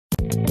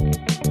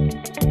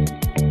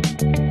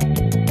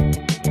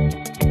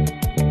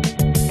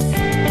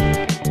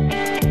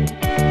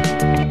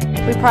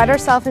pride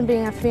ourselves in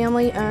being a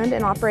family-owned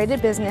and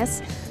operated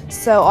business.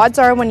 So odds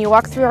are when you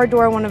walk through our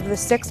door, one of the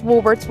 6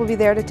 Wolberts will be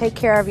there to take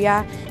care of you.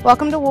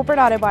 Welcome to Wolbert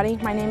Auto Body.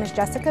 My name is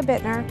Jessica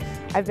Bittner.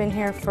 I've been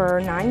here for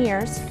 9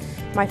 years.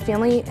 My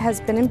family has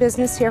been in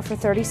business here for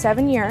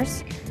 37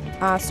 years,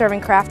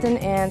 serving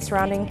Crafton and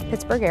surrounding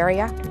Pittsburgh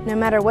area. No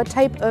matter what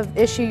type of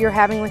issue you're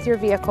having with your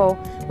vehicle,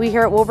 we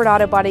here at Wolbert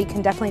Auto Body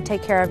can definitely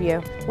take care of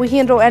you. We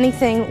handle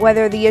anything,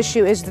 whether the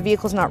issue is the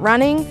vehicle's not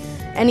running,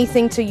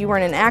 anything to you were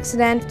in an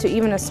accident, to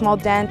even a small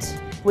dent.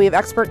 We have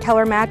expert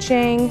color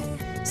matching,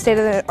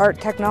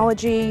 state-of-the-art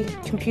technology,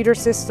 computer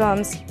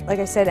systems. Like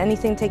I said,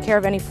 anything to take care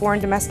of any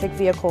foreign domestic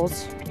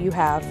vehicles you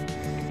have.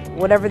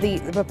 Whatever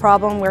the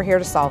problem, we're here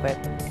to solve it.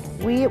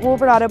 We at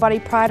Wolbert Auto Body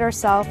pride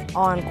ourselves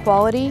on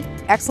quality,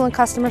 excellent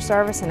customer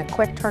service, and a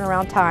quick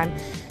turnaround time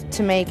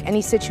to make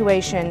any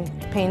situation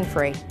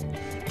pain-free.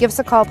 Give us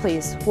a call,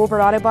 please.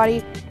 Wolbert Auto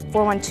Body,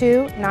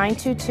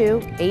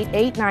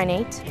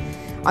 412-922-8898.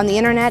 On the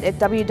internet at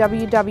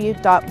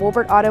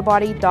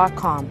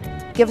www.wolbertautobody.com.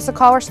 Give us a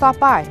call or stop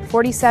by,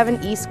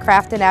 47 East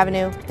Crafton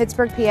Avenue,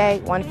 Pittsburgh, PA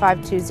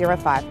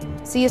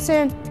 15205. See you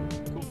soon.